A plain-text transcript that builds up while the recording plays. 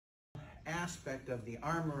aspect of the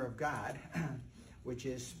armor of God, which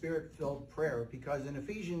is spirit-filled prayer, because in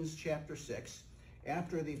Ephesians chapter 6,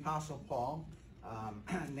 after the Apostle Paul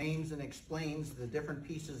names and explains the different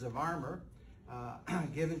pieces of armor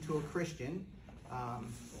given to a Christian,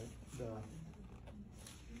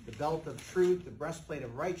 the belt of truth, the breastplate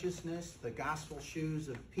of righteousness, the gospel shoes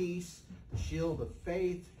of peace, the shield of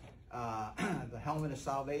faith, the helmet of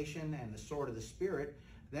salvation, and the sword of the Spirit.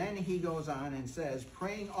 Then he goes on and says,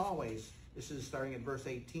 praying always, this is starting at verse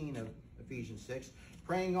 18 of Ephesians 6,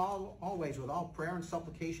 praying always with all prayer and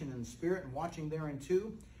supplication in the Spirit, and watching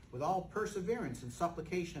thereunto with all perseverance and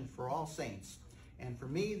supplication for all saints. And for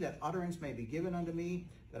me, that utterance may be given unto me,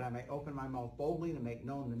 that I may open my mouth boldly to make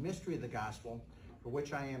known the mystery of the gospel, for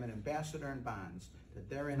which I am an ambassador in bonds, that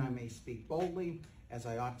therein I may speak boldly as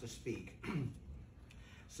I ought to speak.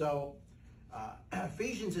 So,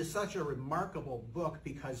 Ephesians is such a remarkable book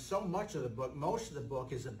because so much of the book, most of the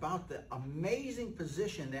book, is about the amazing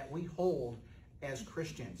position that we hold as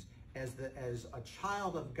Christians, as a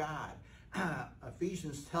child of God.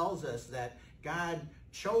 Ephesians tells us that God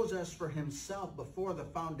chose us for himself before the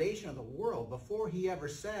foundation of the world, before he ever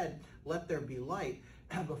said, let there be light.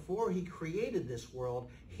 Before he created this world,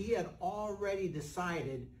 he had already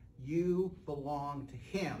decided you belong to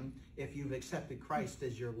him if you've accepted Christ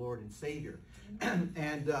as your Lord and Savior.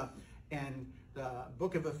 And the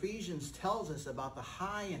book of Ephesians tells us about the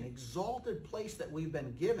high and exalted place that we've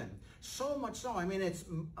been given. So much so, I mean, it's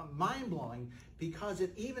mind-blowing because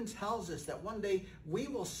it even tells us that one day we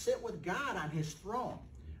will sit with God on his throne.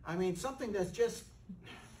 I mean, something that's just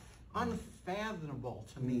unfathomable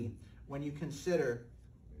to me when you consider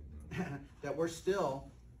that we're still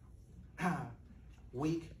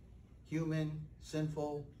weak, human,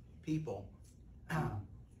 sinful people.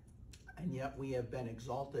 And yet we have been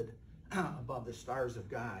exalted above the stars of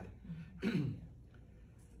God.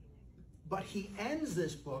 But he ends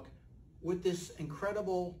this book with this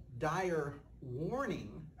incredible, dire warning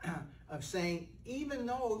of saying, even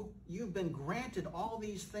though you've been granted all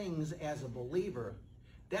these things as a believer,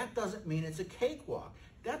 that doesn't mean it's a cakewalk.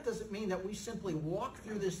 That doesn't mean that we simply walk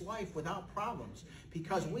through this life without problems,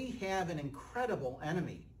 because we have an incredible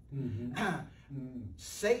enemy.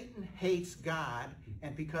 Satan hates God,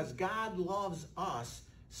 and because God loves us,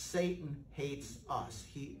 Satan hates us.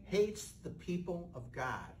 He hates the people of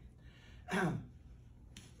God.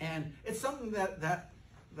 And it's something that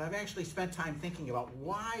I've actually spent time thinking about.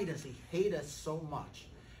 Why does he hate us so much?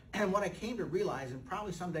 And what I came to realize, and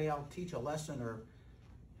probably someday I'll teach a lesson or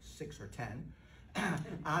 6 or 10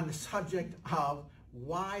 on the subject of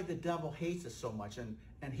why the devil hates us so much.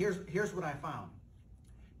 And here's what I found.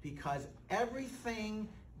 Because everything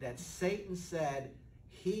that Satan said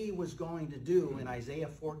he was going to do in Isaiah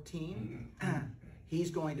 14, he's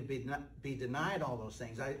going to be denied all those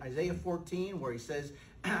things. Isaiah 14, where he says,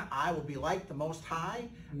 I will be like the Most High.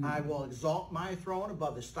 I will exalt my throne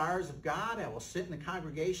above the stars of God. I will sit in the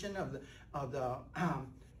congregation of the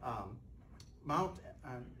mount,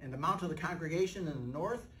 in the mount of the congregation in the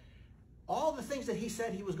north. All the things that he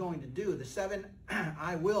said he was going to do, the 7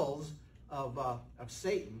 I wills of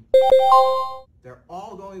Satan, they're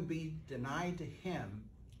all going to be denied to him,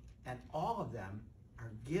 and all of them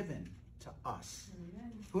are given to us,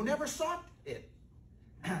 who never sought it.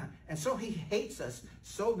 And so he hates us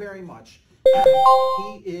so very much.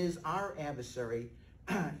 He is our adversary,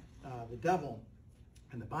 the devil.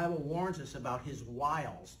 And the Bible warns us about his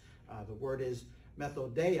wiles. The word is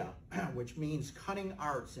methodeia, which means cunning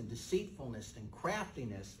arts and deceitfulness and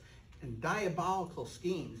craftiness and diabolical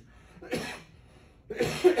schemes.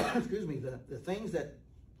 Excuse me, the things that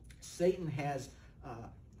Satan has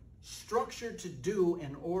structured to do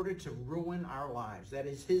in order to ruin our lives. That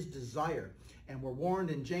is his desire. And we're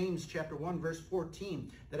warned in James chapter 1, verse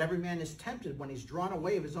 14, that every man is tempted when he's drawn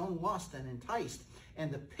away of his own lust and enticed.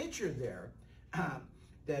 And the picture there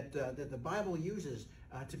that the Bible uses,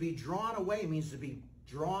 to be drawn away means to be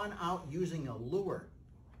drawn out using a lure.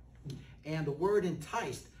 And the word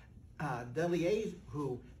enticed,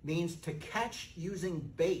 deliehu, means to catch using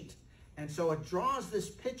bait. And so it draws this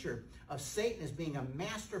picture of Satan as being a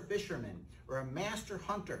master fisherman or a master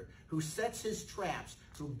hunter who sets his traps,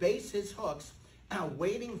 who baits his hooks,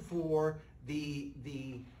 waiting for the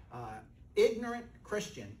ignorant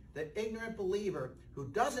Christian, the ignorant believer who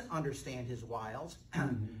doesn't understand his wiles,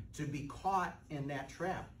 to be caught in that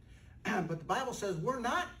trap. But the Bible says we're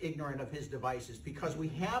not ignorant of his devices because we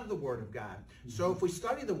have the Word of God. So if we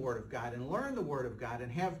study the Word of God and learn the Word of God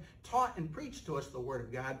and have taught and preached to us the Word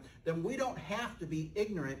of God, then we don't have to be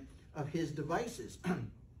ignorant of his devices.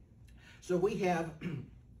 So we have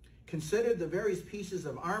considered the various pieces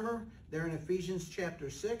of armor there in Ephesians chapter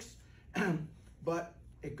 6. But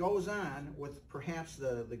it goes on with perhaps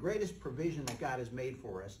the greatest provision that God has made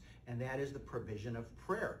for us, and that is the provision of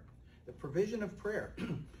prayer. The provision of prayer.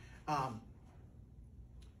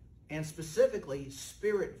 And specifically,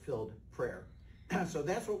 Spirit-filled prayer. So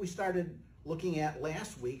that's what we started looking at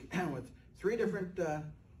last week with 3 different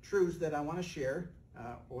truths that I want to share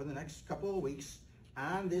over the next couple of weeks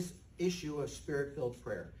on this issue of Spirit-filled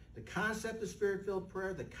prayer. The concept of Spirit-filled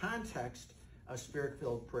prayer, the context of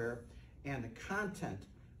Spirit-filled prayer, and the content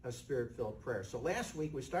of Spirit-filled prayer. So last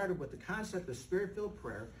week we started with the concept of Spirit-filled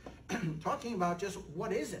prayer, talking about just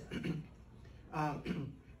what is it?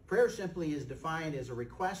 Prayer simply is defined as a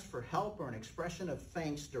request for help or an expression of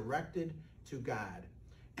thanks directed to God.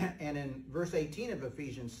 And in verse 18 of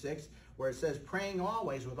Ephesians 6, where it says, praying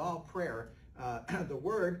always with all prayer, the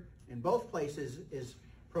word in both places is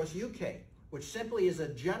prosuke, which simply is a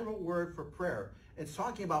general word for prayer. It's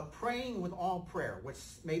talking about praying with all prayer, which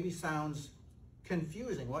maybe sounds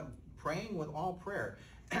confusing. What praying with all prayer?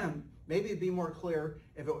 Maybe it'd be more clear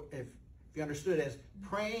if you understood it as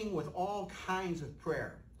praying with all kinds of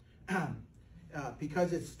prayer.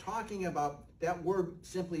 Because it's talking about, that word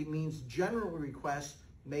simply means general requests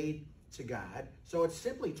made to God. So it's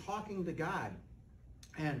simply talking to God.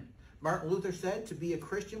 And Martin Luther said, to be a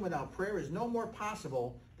Christian without prayer is no more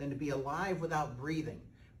possible than to be alive without breathing,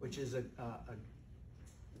 which is a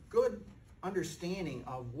good understanding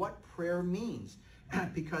of what prayer means,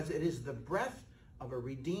 because it is the breath of a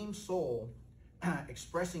redeemed soul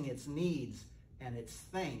expressing its needs and its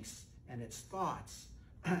thanks and its thoughts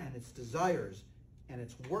and its desires and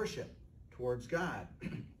its worship towards God.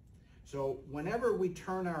 So whenever we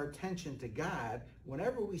turn our attention to God,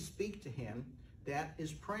 whenever we speak to him, that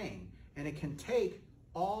is praying. And it can take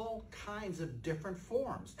all kinds of different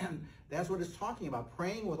forms. And that's what it's talking about,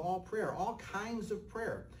 praying with all prayer, all kinds of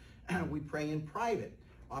prayer. We pray in private.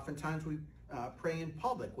 Oftentimes we pray in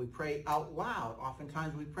public. We pray out loud.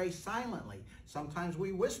 Oftentimes we pray silently. Sometimes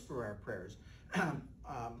we whisper our prayers.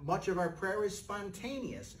 Much of our prayer is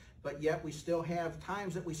spontaneous, but yet we still have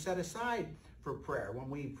times that we set aside for prayer. When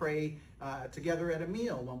we pray together at a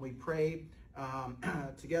meal, when we pray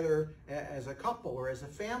together as a couple or as a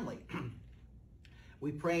family.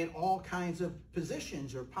 We pray in all kinds of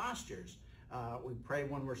positions or postures. We pray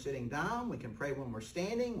when we're sitting down. We can pray when we're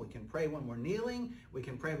standing. We can pray when we're kneeling. We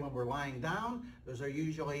can pray when we're lying down. Those are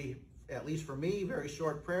usually, at least for me, very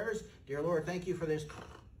short prayers. Dear Lord, thank you for this.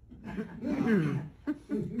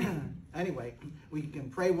 Anyway, we can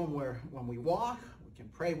pray when we walk. We can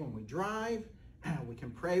pray when we drive. We can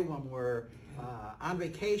pray when we're on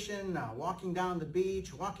vacation, walking down the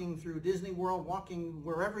beach, walking through Disney World, walking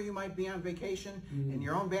wherever you might be on vacation, in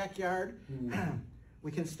your own backyard.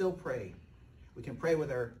 We can still pray. We can pray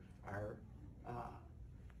with our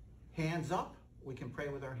hands up. We can pray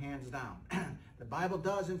with our hands down. The Bible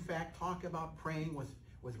does, in fact, talk about praying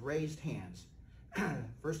with raised hands.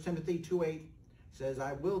 1 Timothy 2:8 says,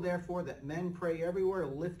 I will therefore that men pray everywhere,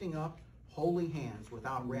 lifting up holy hands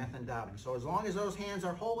without wrath and doubting. So as long as those hands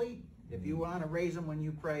are holy, if you want to raise them when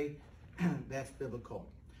you pray, that's biblical.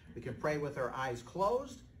 We can pray with our eyes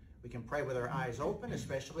closed. We can pray with our eyes open,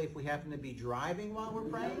 especially if we happen to be driving while we're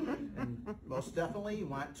praying. And most definitely you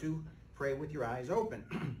want to pray with your eyes open.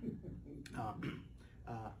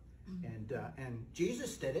 And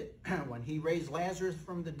Jesus did it when he raised Lazarus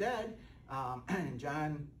from the dead. In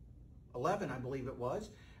John 11, I believe it was,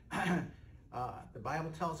 the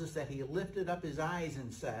Bible tells us that he lifted up his eyes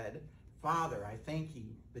and said, Father, I thank you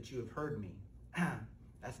that you have heard me.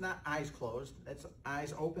 That's not eyes closed. That's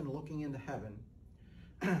eyes open looking into heaven.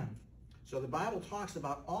 So the Bible talks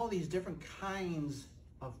about all these different kinds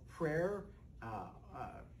of prayer,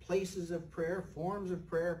 places of prayer, forms of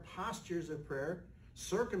prayer, postures of prayer,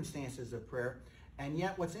 circumstances of prayer. And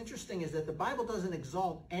yet what's interesting is that the Bible doesn't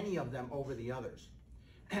exalt any of them over the others.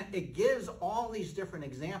 It gives all these different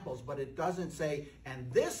examples, but it doesn't say,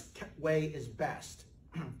 and this way is best.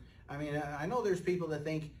 I mean, I know there's people that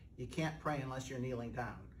think you can't pray unless you're kneeling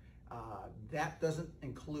down. That doesn't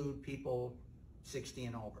include people 60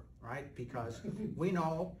 and over, right? Because we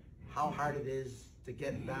know how hard it is to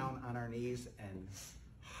get down on our knees and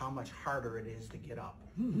how much harder it is to get up.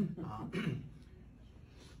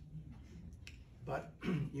 But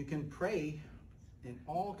you can pray in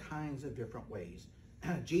all kinds of different ways.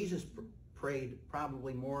 Jesus prayed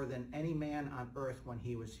probably more than any man on earth when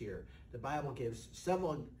he was here. The Bible gives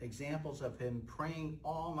several examples of him praying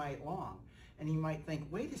all night long. And you might think,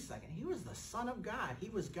 wait a second, he was the Son of God. He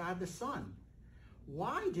was God the Son.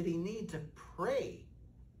 Why did he need to pray?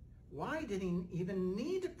 Why did he even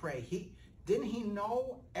need to pray? Didn't he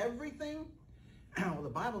know everything? Well, the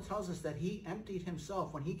Bible tells us that he emptied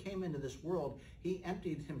himself. When he came into this world, he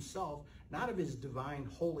emptied himself, not of his divine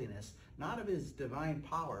holiness, not of his divine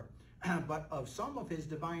power, but of some of his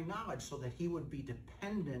divine knowledge, so that he would be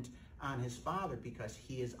dependent on his Father, because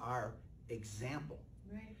he is our example.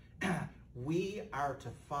 Right. We are to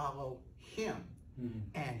follow him. Mm-hmm.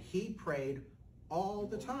 And he prayed all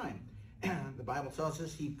the time. The Bible tells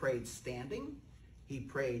us he prayed standing, he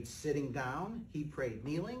prayed sitting down, he prayed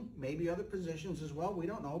kneeling, maybe other positions as well, we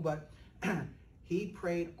don't know, but he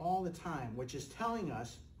prayed all the time, which is telling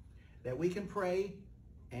us that we can pray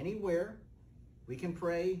anywhere, we can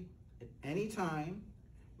pray at any time,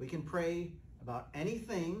 we can pray about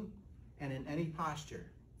anything and in any posture.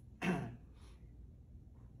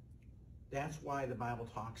 That's why the Bible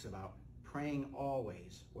talks about praying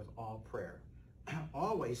always with all prayer.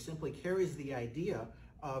 Always simply carries the idea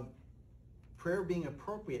of prayer being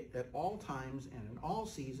appropriate at all times and in all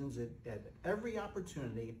seasons, at every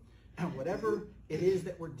opportunity, whatever it is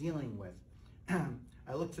that we're dealing with.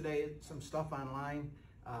 I looked today at some stuff online.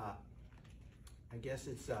 I guess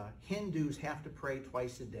it's Hindus have to pray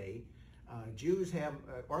twice a day. Jews have,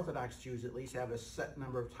 Orthodox Jews at least, have a set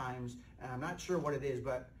number of times. And I'm not sure what it is,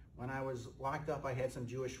 but when I was locked up, I had some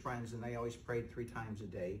Jewish friends, and they always prayed 3 times a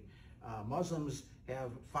day. Muslims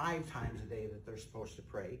have 5 times a day that they're supposed to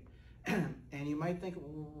pray. And you might think,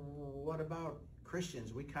 what about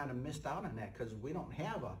Christians? We kind of missed out on that because we don't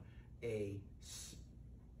have a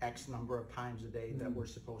X number of times a day that we're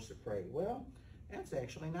supposed to pray. Well, that's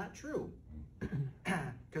actually not true.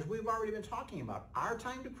 Because we've already been talking about our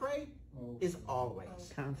time to pray is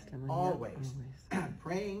always. Constantly. Always.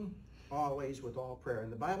 Praying always with all prayer.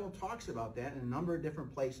 And the Bible talks about that in a number of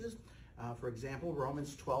different places. For example,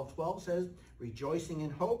 Romans 12:12 says, rejoicing in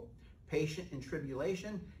hope, patient in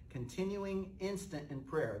tribulation, continuing instant in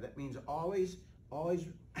prayer. That means always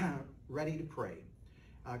ready to pray.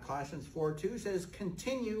 Colossians 4:2 says,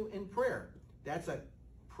 continue in prayer. That's a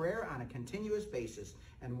prayer on a continuous basis,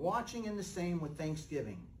 and watching in the same with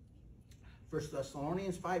thanksgiving. 1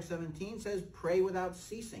 Thessalonians 5:17 says, pray without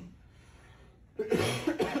ceasing.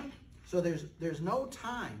 So there's no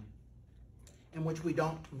time in which we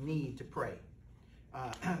don't need to pray.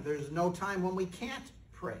 There's no time when we can't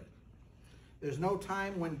pray. There's no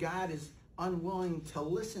time when God is unwilling to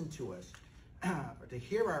listen to us or to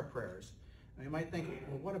hear our prayers. And you might think,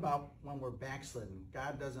 well, what about when we're backslidden?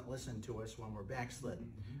 God doesn't listen to us when we're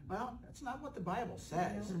backslidden. Well, that's not what the Bible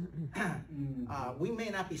says. We may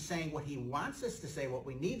not be saying what he wants us to say, what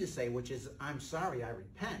we need to say, which is, I'm sorry, I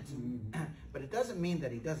repent. But it doesn't mean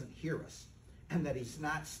that he doesn't hear us and that he's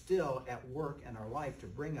not still at work in our life to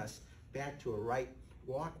bring us back to a right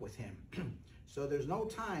walk with him. So there's no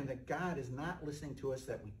time that God is not listening to us,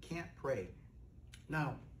 that we can't pray.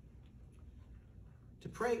 Now, to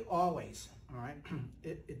pray always, all right,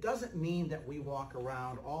 it doesn't mean that we walk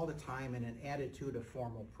around all the time in an attitude of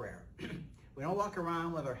formal prayer. We don't walk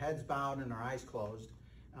around with our heads bowed and our eyes closed,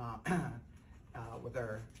 with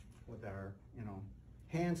our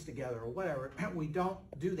hands together or whatever. We don't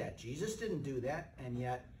do that. Jesus didn't do that, and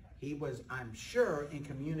yet he was, I'm sure, in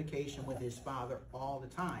communication with his Father all the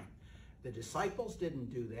time. The disciples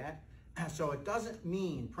didn't do that. So it doesn't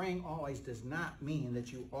mean, praying always does not mean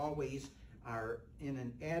that you always are in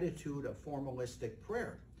an attitude of formalistic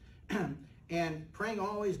prayer. And praying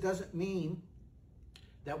always doesn't mean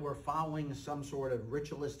that we're following some sort of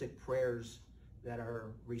ritualistic prayers that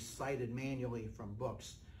are recited manually from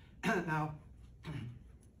books. Now,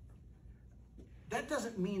 that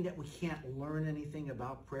doesn't mean that we can't learn anything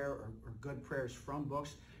about prayer or good prayers from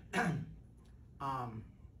books.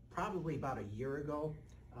 Probably about a year ago,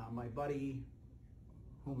 my buddy,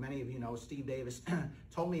 who many of you know, Steve Davis,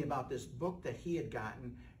 told me about this book that he had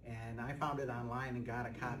gotten, and I found it online and got a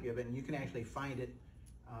copy of it. And you can actually find it,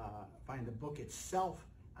 find the book itself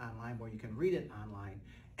online, where you can read it online.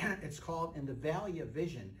 It's called In the Valley of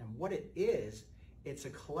Vision, and what it is, it's a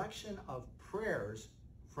collection of prayers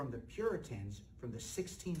from the Puritans from the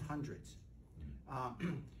 1600s.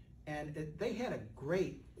 And they had a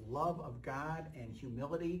great love of God and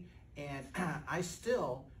humility, and I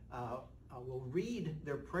still will read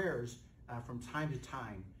their prayers from time to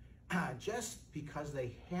time, just because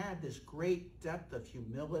they had this great depth of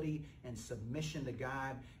humility and submission to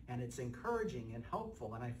God, and it's encouraging and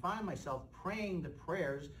helpful. And I find myself praying the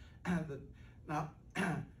prayers. Now,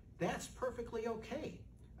 that's perfectly okay.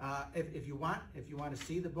 If you want to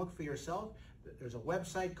see the book for yourself, there's a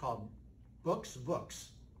website called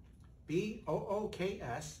BooksVooks,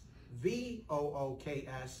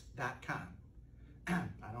 BooksVooks.com.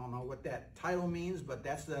 I don't know what that title means, but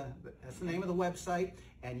that's the name of the website,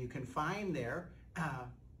 and you can find there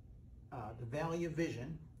The Valley of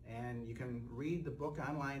Vision, and you can read the book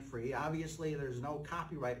online free. Obviously, there's no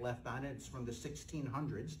copyright left on it. It's from the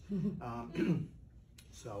 1600s.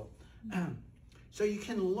 So you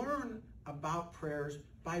can learn about prayers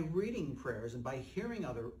by reading prayers and by hearing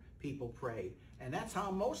other people pray. And that's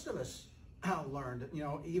how most of us learned. You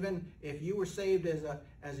know, even if you were saved as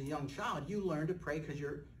a young child, you learned to pray because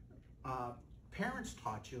your parents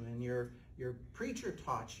taught you, and your preacher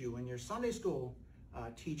taught you, and your Sunday school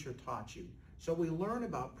teacher taught you. So we learn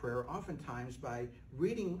about prayer oftentimes by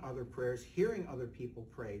reading other prayers, hearing other people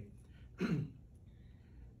pray.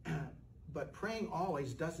 But praying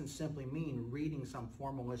always doesn't simply mean reading some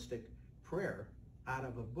formalistic prayer out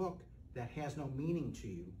of a book that has no meaning to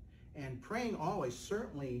you. And praying always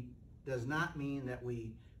certainly does not mean that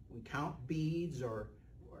we count beads or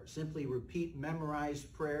simply repeat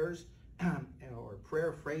memorized prayers or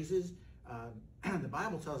prayer phrases. The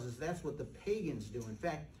Bible tells us that's what the pagans do. In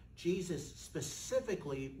fact, Jesus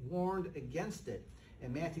specifically warned against it.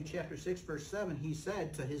 In Matthew chapter 6, verse 7, he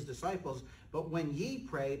said to his disciples, "But when ye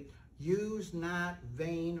pray, use not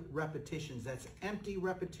vain repetitions," that's empty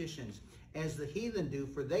repetitions, "as the heathen do,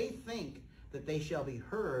 for they think that they shall be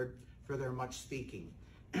heard for their much speaking."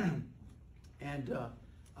 And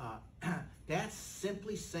that's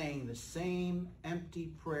simply saying the same empty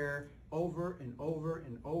prayer over and over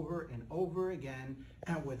and over and over again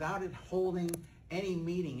without it holding any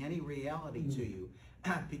meaning, any reality to you,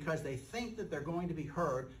 because they think that they're going to be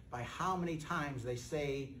heard by how many times they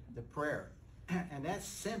say the prayer. And that's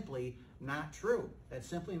simply not true. That's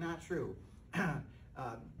simply not true.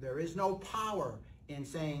 There is no power in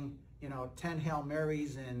saying, 10 Hail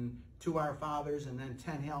Marys and 2 Our Fathers, and then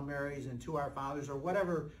 10 Hail Marys and 2 Our Fathers, or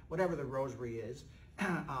whatever the rosary is.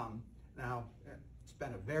 Now, it's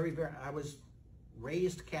been I was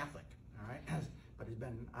raised Catholic, all right? But it's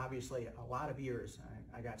been obviously a lot of years.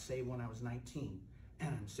 I got saved when I was 19,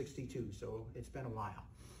 and I'm 62, so it's been a while.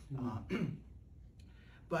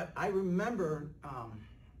 But I remember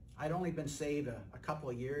I'd only been saved a couple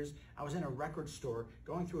of years. I was in a record store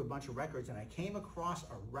going through a bunch of records, and I came across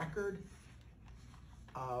a record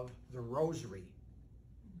of the Rosary.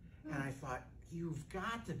 And I thought, you've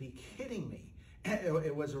got to be kidding me.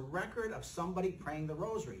 It was a record of somebody praying the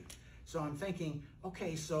Rosary. So I'm thinking,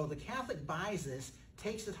 okay, so the Catholic buys this,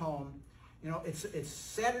 takes it home. It's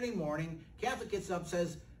Saturday morning. Catholic gets up,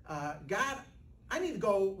 says, "God, I need to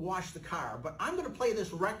go wash the car, but I'm going to play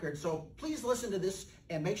this record, so please listen to this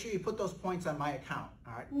and make sure you put those points on my account."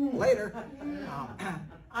 All right, later.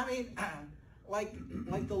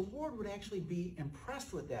 Like the Lord would actually be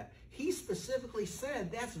impressed with that. He specifically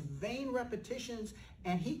said that's vain repetitions,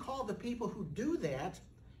 and he called the people who do that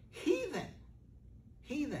heathen,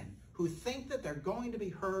 who think that they're going to be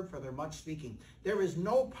heard for their much speaking. There is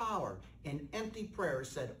no power in empty prayers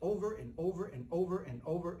said over and over and over and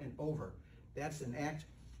over and over. That's an act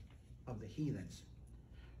of the heathens.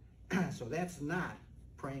 So that's not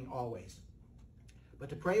praying always. But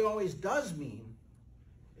to pray always does mean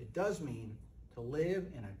to live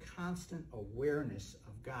in a constant awareness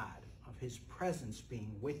of God, of his presence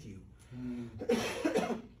being with you.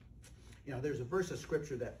 There's a verse of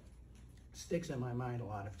scripture that sticks in my mind a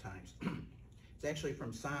lot of times. It's actually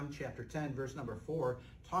from Psalm chapter 10, verse number 4,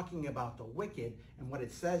 talking about the wicked, and what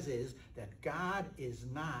it says is that God is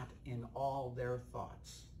not in all their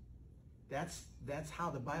thoughts. That's how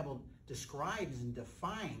the Bible describes and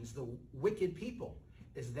defines the wicked people,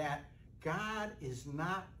 is that God is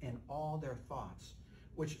not in all their thoughts,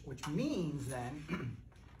 which means then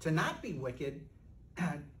to not be wicked,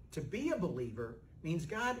 to be a believer, means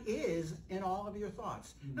God is in all of your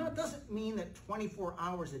thoughts. Now, it doesn't mean that 24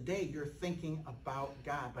 hours a day you're thinking about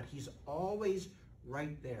God, but he's always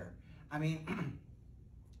right there. I mean,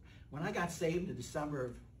 when I got saved in December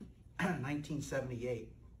of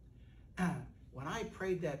 1978, when I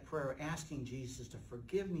prayed that prayer asking Jesus to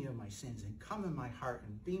forgive me of my sins and come in my heart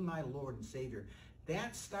and be my Lord and Savior,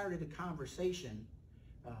 that started a conversation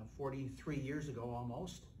 43 years ago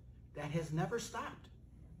almost that has never stopped.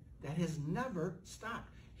 That has never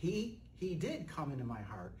stopped. He did come into my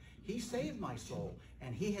heart. He saved my soul,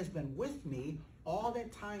 and he has been with me all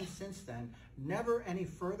that time since then, never any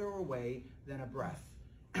further away than a breath.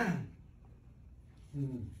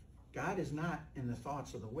 God is not in the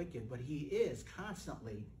thoughts of the wicked, but he is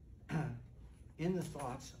constantly in the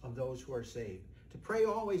thoughts of those who are saved. To pray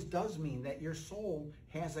always does mean that your soul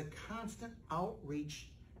has a constant outreach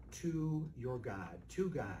to your God, to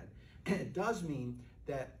God. It does mean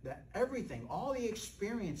that everything, all the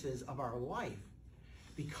experiences of our life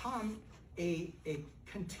become a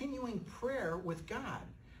continuing prayer with God.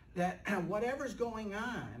 That whatever's going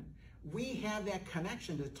on, we have that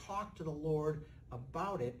connection to talk to the Lord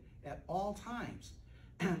about it at all times.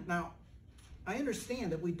 Now, I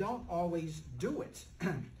understand that we don't always do it,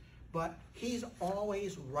 but he's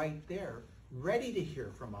always right there, ready to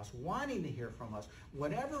hear from us, wanting to hear from us,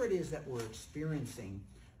 whatever it is that we're experiencing.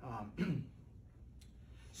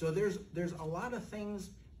 So there's a lot of things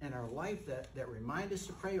in our life that remind us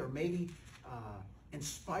to pray, or maybe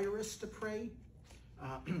inspire us to pray.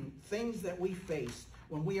 Things that we face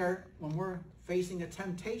when we're facing a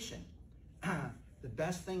temptation. The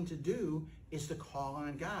best thing to do is to call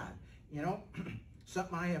on God. You know,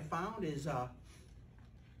 something I have found is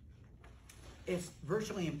it's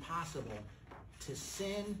virtually impossible to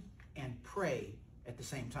sin and pray at the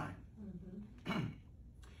same time. Mm-hmm.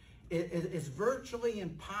 It's virtually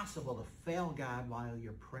impossible to fail God while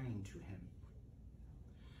you're praying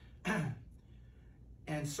to him.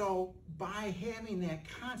 And so by having that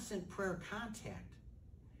constant prayer contact,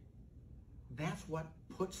 that's what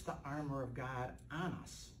puts the armor of God on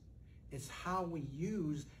us. It's how we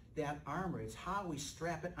use that armor. It's how we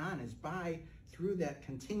strap it on, is through that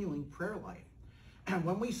continuing prayer life. And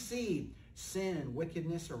when we see sin and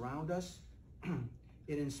wickedness around us,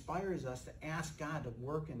 it inspires us to ask God to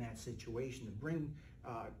work in that situation, to bring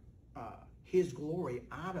his glory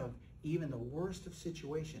out of even the worst of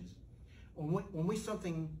situations. When we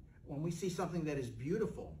see something that is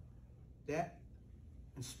beautiful, that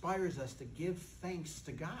inspires us to give thanks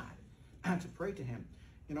to God, to pray to him.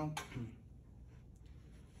 You know,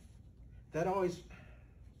 that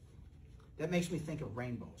makes me think of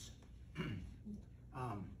rainbows.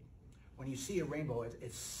 When you see a rainbow,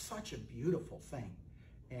 it's such a beautiful thing.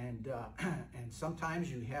 And sometimes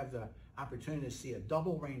you have the opportunity to see a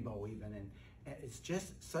double rainbow even, and it's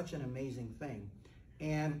just such an amazing thing.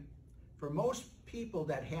 And for most people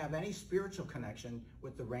that have any spiritual connection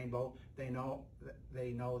with the rainbow, they know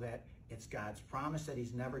that it's God's promise that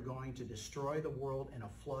he's never going to destroy the world in a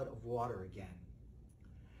flood of water again.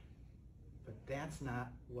 But that's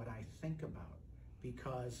not what I think about,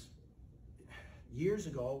 because years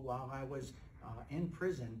ago, while I was in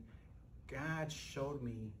prison, God showed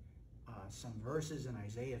me some verses in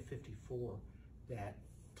Isaiah 54 that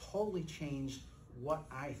totally changed what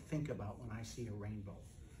I think about when I see a rainbow.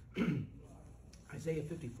 Isaiah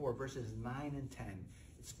 54 verses 9 and 10.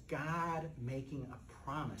 It's God making a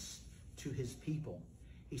promise to his people.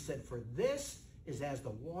 He said, "For this is as the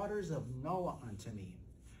waters of Noah unto me.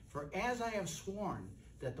 For as I have sworn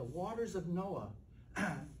that the waters of Noah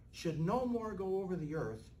should no more go over the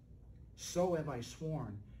earth, so have I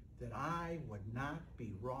sworn that I would not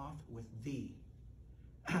be wroth with thee,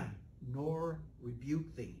 nor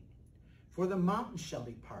rebuke thee. For the mountains shall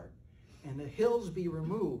depart, and the hills be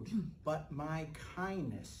removed, but my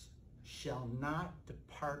kindness shall not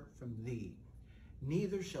depart from thee.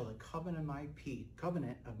 Neither shall the covenant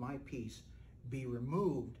of my peace be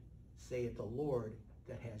removed, saith the Lord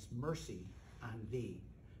that has mercy on thee."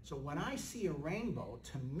 So when I see a rainbow,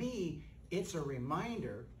 to me, it's a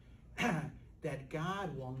reminder that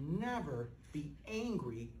God will never be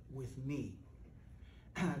angry with me.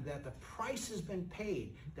 That the price has been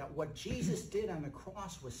paid, that what Jesus did on the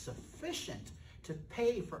cross was sufficient to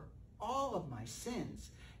pay for all of my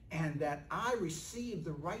sins, and that I received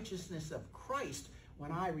the righteousness of Christ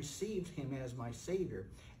when I received him as my Savior.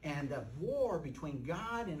 And the war between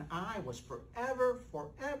God and I was forever,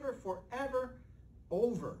 forever, forever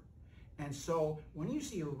over. And so when you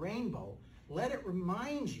see a rainbow, let it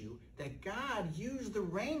remind you that God used the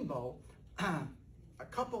rainbow a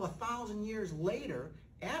couple of thousand years later,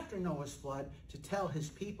 after Noah's flood, to tell his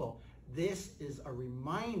people, this is a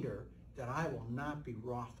reminder that I will not be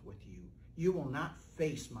wroth with you. You will not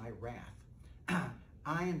face my wrath.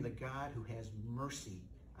 I am the God who has mercy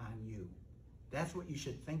on you. That's what you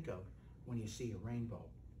should think of when you see a rainbow.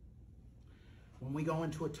 When we go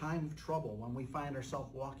into a time of trouble, when we find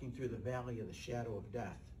ourselves walking through the valley of the shadow of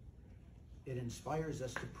death, it inspires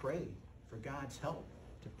us to pray for God's help,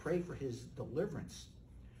 to pray for his deliverance.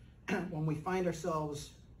 When we find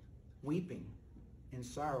ourselves weeping in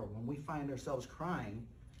sorrow, when we find ourselves crying,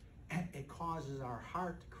 it causes our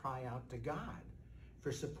heart to cry out to God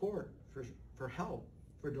for support, for help,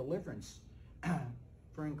 for deliverance,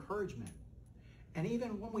 for encouragement. And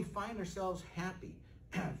even when we find ourselves happy,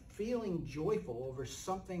 feeling joyful over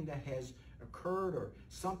something that has occurred or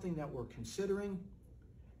something that we're considering,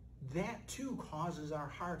 that too causes our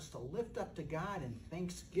hearts to lift up to God in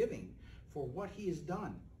thanksgiving for what he has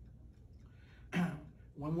done.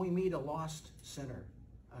 When we meet a lost sinner,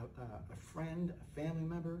 a friend, a family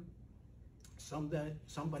member,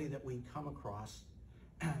 somebody that we come across,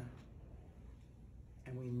 and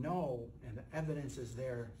and we know, and the evidence is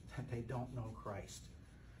there, that they don't know Christ.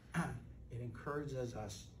 It encourages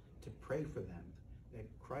us to pray for them, that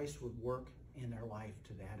Christ would work in their life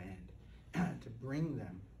to that end, to bring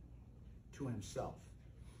them to himself.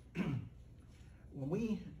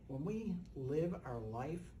 When we live our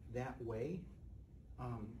life that way,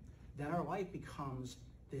 then our life becomes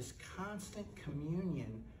this constant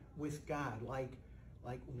communion with God, like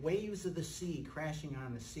waves of the sea crashing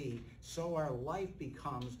on the sea. So our life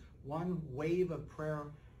becomes one wave of prayer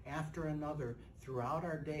after another throughout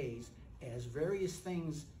our days, as various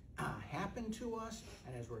things happen to us,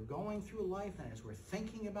 and as we're going through life, and as we're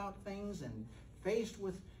thinking about things and faced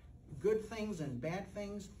with good things and bad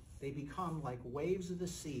things, they become like waves of the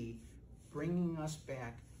sea, bringing us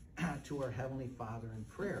back to our Heavenly Father in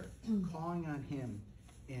prayer, calling on him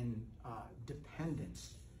in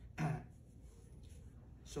dependence,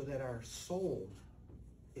 so that our soul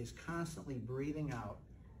is constantly breathing out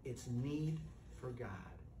its need for God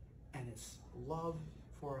and its love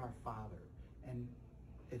for our Father and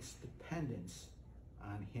its dependence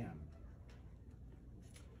on him.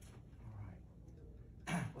 All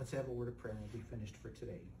right. Let's have a word of prayer and we'll be finished for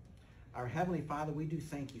today. Our Heavenly Father, we do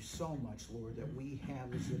thank you so much, Lord, that we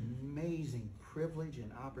have this amazing privilege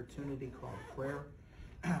and opportunity called prayer.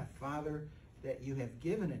 Father, that you have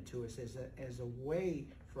given it to us as a way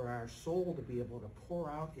for our soul to be able to pour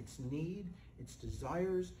out its need, its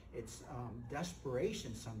desires, its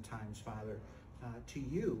desperation sometimes, Father, to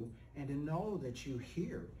you, and to know that you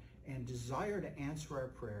hear and desire to answer our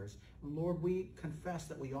prayers. And Lord, we confess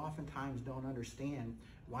that we oftentimes don't understand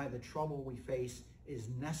why the trouble we face is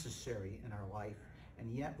necessary in our life,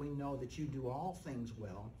 and yet we know that you do all things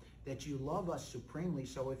well, that you love us supremely,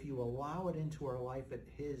 so if you allow it into our life,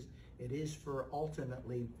 it is for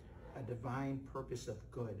ultimately a divine purpose of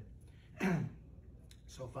good.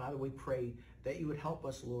 So Father, we pray that you would help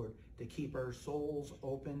us, Lord, to keep our souls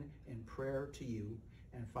open in prayer to you,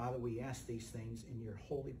 and Father, we ask these things in your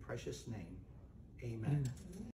holy, precious name. Amen.